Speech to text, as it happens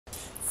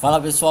Fala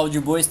pessoal, de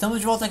boa? Estamos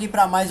de volta aqui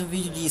para mais um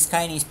vídeo de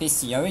Skyrim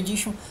Special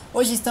Edition.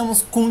 Hoje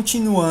estamos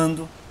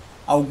continuando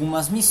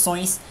algumas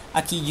missões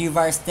aqui de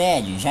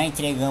Ivarstead. Já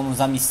entregamos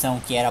a missão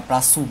que era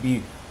para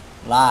subir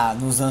lá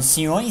nos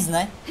anciões,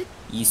 né?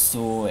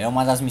 Isso é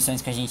uma das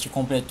missões que a gente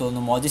completou no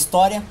modo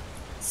história,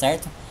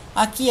 certo?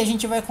 Aqui a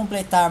gente vai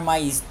completar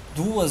mais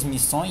duas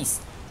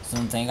missões, se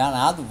não estou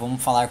enganado.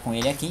 Vamos falar com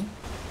ele aqui.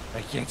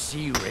 I can't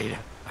see you, Rada.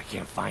 I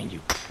can't find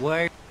you.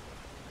 Where?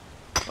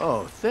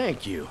 Oh,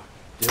 thank you.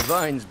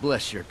 Divines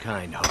bless your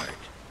kind heart.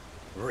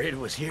 Rada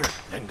was here,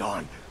 then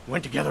gone.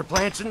 Went to gather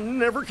plants and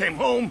never came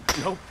home.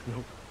 Nope.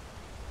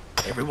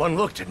 Everyone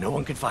looked and no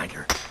one could find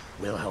her.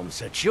 Wilhelm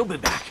said she'll be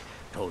back.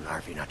 Told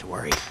Narfi not to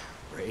worry.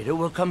 Rada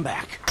will come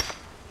back.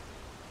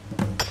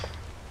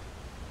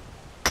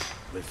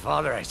 With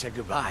Father I said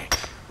goodbye.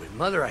 With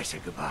Mother I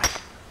said goodbye.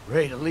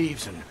 Rada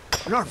leaves and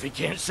Narfi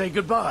can't say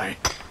goodbye.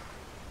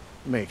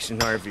 Makes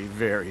Narfi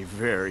very,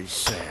 very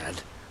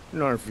sad.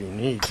 Narfi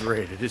needs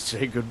Rada to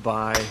say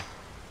goodbye.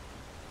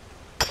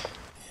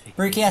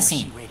 Porque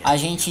assim, a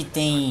gente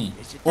tem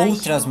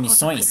outras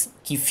missões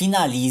que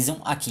finalizam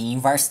aqui em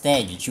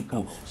Ivarstead.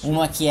 Tipo,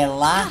 uma que é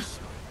lá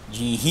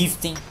de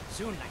Riften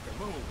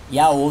e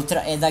a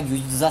outra é da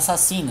Guilda dos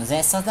Assassinos.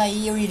 Essa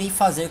daí eu irei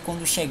fazer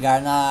quando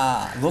chegar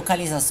na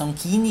localização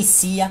que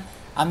inicia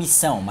a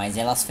missão, mas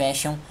elas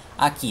fecham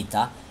aqui,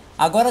 tá?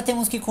 Agora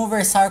temos que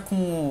conversar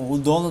com o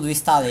dono do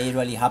estaleiro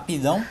ali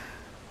rapidão,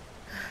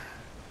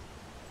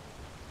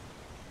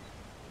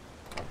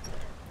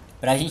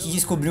 pra gente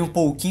descobrir um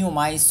pouquinho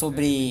mais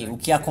sobre o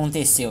que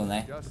aconteceu,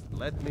 né?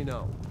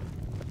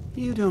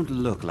 You don't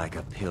look like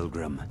a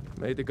pilgrim.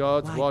 May the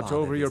gods watch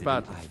over your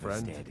battles,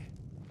 friend.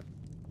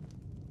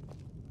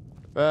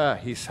 Ah,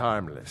 he's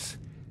harmless.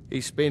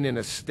 He's been in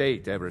a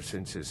state ever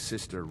since his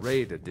sister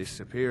Rada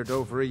disappeared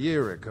over a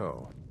year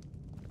ago.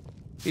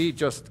 He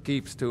just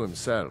keeps to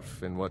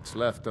himself in what's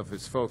left of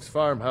his folks'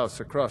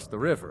 farmhouse across the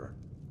river.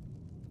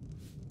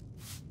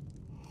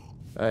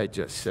 I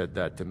just said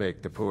that to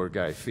make the poor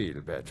guy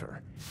feel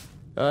better.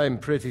 I'm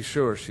pretty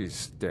sure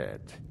she's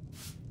dead.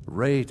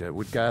 Rada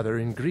would gather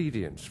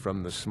ingredients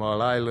from the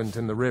small island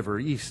in the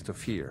river east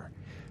of here.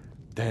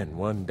 Then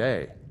one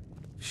day,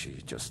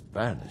 she just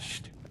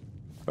vanished.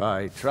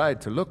 I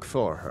tried to look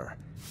for her,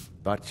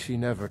 but she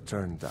never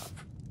turned up.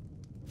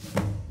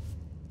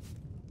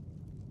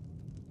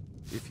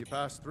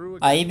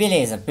 Aí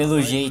beleza,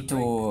 pelo jeito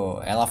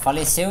ela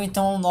faleceu,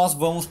 então nós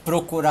vamos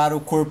procurar o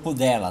corpo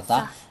dela,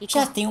 tá?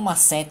 Já tem uma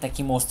seta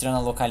aqui mostrando a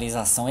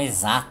localização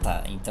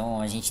exata,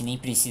 então a gente nem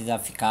precisa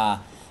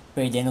ficar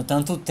perdendo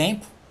tanto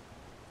tempo.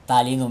 Tá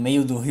ali no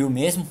meio do rio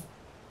mesmo.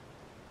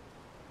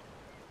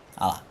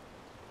 Olha lá.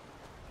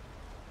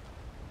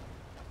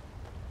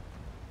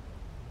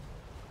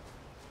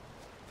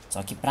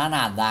 Só que pra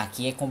nadar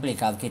aqui é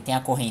complicado, porque tem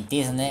a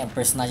correnteza, né? O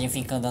personagem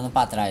fica andando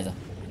pra trás,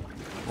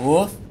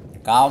 ó.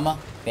 Calma,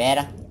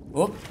 pera.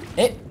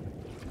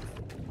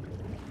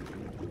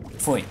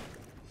 Foi.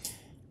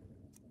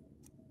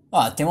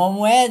 Ó, tem uma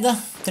moeda,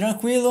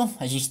 tranquilo.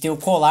 A gente tem o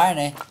colar,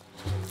 né?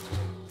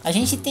 A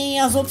gente tem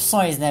as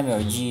opções, né,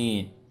 meu?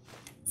 De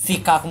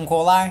ficar com o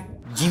colar,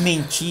 de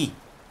mentir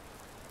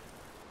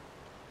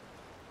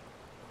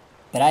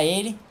pra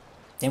ele.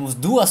 Temos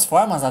duas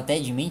formas até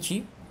de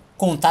mentir.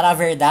 Contar a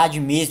verdade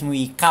mesmo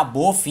e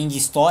acabou, fim de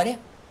história.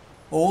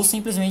 Ou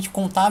simplesmente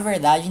contar a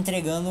verdade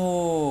entregando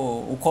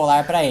o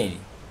colar pra ele.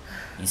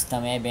 Isso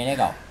também é bem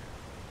legal.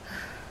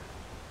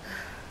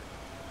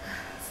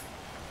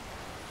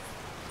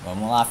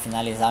 Vamos lá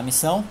finalizar a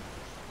missão.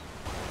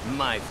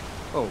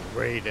 Oh,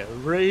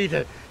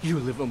 Rada, you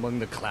live among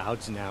the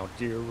clouds now,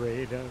 dear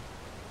Rada.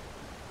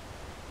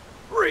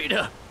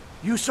 Rada,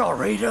 you saw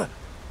Rada?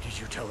 Did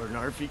you tell her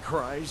Narfi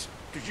cries?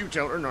 Did you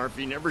tell her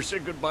Narfi never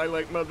said goodbye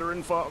like Mother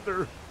and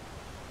Father?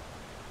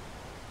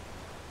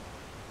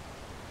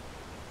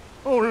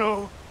 Oh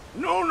no!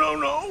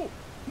 No!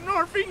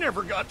 Narfi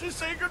never got to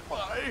say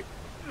goodbye!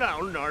 Now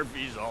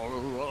Narfi's all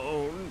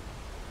alone.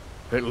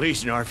 At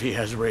least Narfi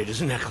has Rada's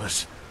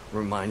necklace.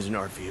 Reminds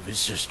Narfi of his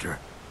sister.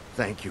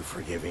 Thank you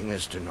for giving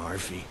this to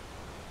Narfi.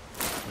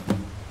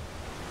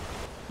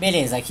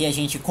 Beleza, aqui a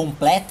gente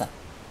completa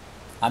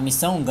a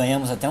missão,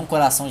 ganhamos até um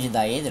coração de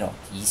Daedra,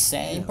 ó. Isso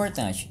é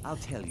importante.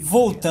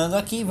 Voltando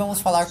aqui,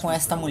 vamos falar com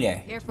esta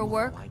mulher. Here for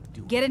work?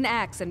 Get an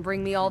axe and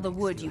bring me all the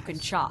wood you can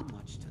chop.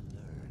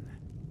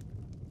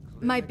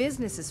 My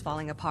business is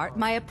falling apart,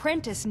 my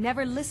apprentice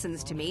never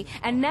listens to me,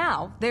 and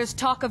now there's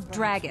talk of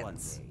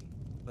dragons.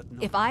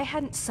 If I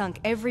hadn't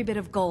sunk every bit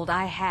of gold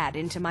I had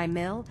into my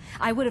mill,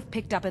 I would have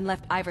picked up and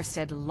left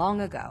Ivarstead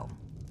long ago.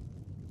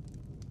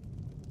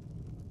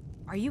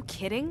 Are you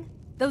kidding?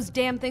 Those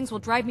damn things will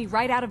drive me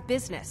right out of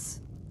business.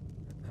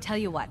 Tell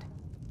you what,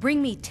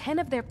 bring me 10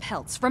 of their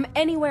pelts from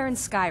anywhere in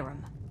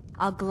Skyrim.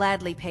 I'll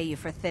gladly pay you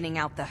for thinning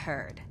out the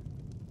herd.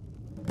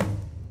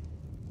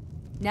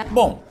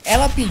 Bom,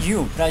 ela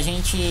pediu pra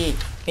gente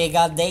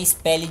pegar 10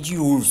 peles de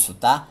urso,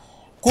 tá?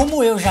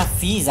 Como eu já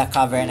fiz a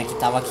caverna que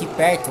tava aqui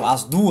perto,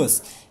 as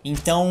duas,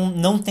 Então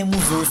não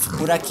temos urso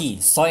por aqui.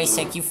 Só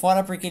esse aqui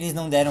fora porque eles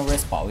não deram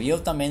respawn. E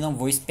eu também não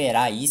vou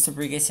esperar isso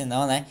porque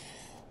senão, né,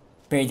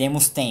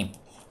 perdemos tempo.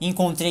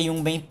 Encontrei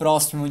um bem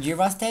próximo de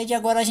Ivarstead e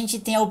agora a gente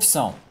tem a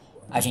opção.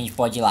 A gente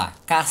pode ir lá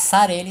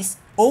caçar eles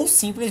ou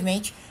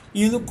simplesmente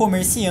ir no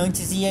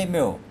comerciantes e,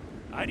 meu,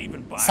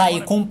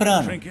 sair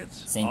comprando.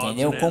 Você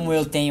entendeu? Como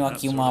eu tenho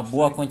aqui uma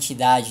boa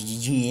quantidade de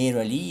dinheiro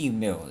ali,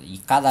 meu, e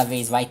cada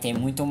vez vai ter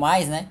muito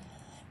mais, né?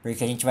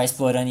 Porque a gente vai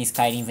explorando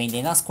Skyrim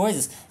vendendo as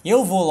coisas.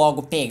 Eu vou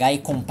logo pegar e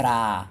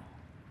comprar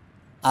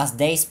as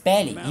 10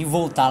 peles e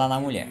voltar lá na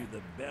mulher.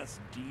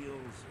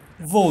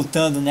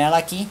 Voltando nela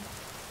aqui.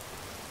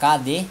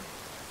 Cadê?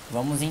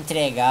 Vamos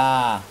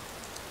entregar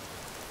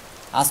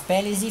as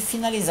peles e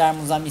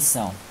finalizarmos a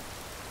missão.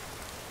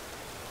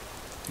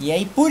 E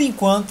aí, por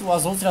enquanto,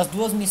 as outras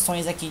duas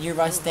missões aqui de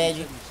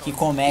Ivarstead, que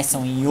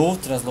começam em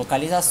outras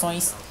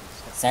localizações,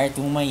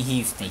 certo? Uma em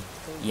Riften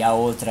e a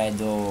outra é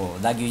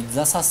da Guilda dos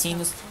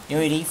Assassinos,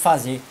 eu irei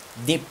fazer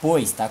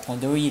depois, tá?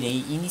 Quando eu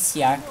irei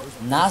iniciar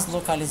nas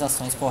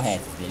localizações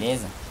corretas,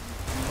 beleza?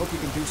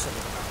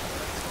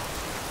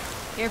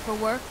 Here for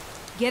work?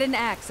 Get an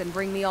axe and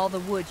bring me all the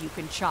wood you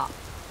can chop.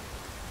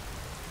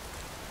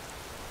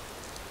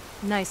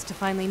 Nice to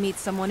finally meet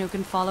someone who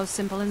can follow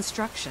simple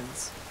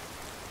instructions.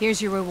 Here's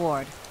your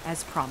reward,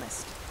 as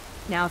promised.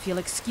 Now if you'll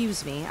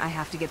excuse me, I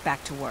have to get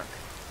back to work.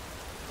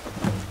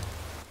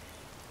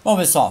 Bom,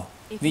 pessoal,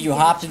 vídeo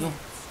rápido.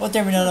 Vou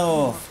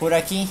terminando por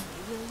aqui.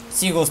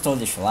 Se gostou,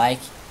 deixa o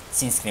like,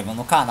 se inscreva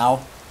no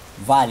canal.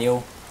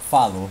 Valeu,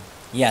 falou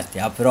e até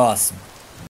a próxima.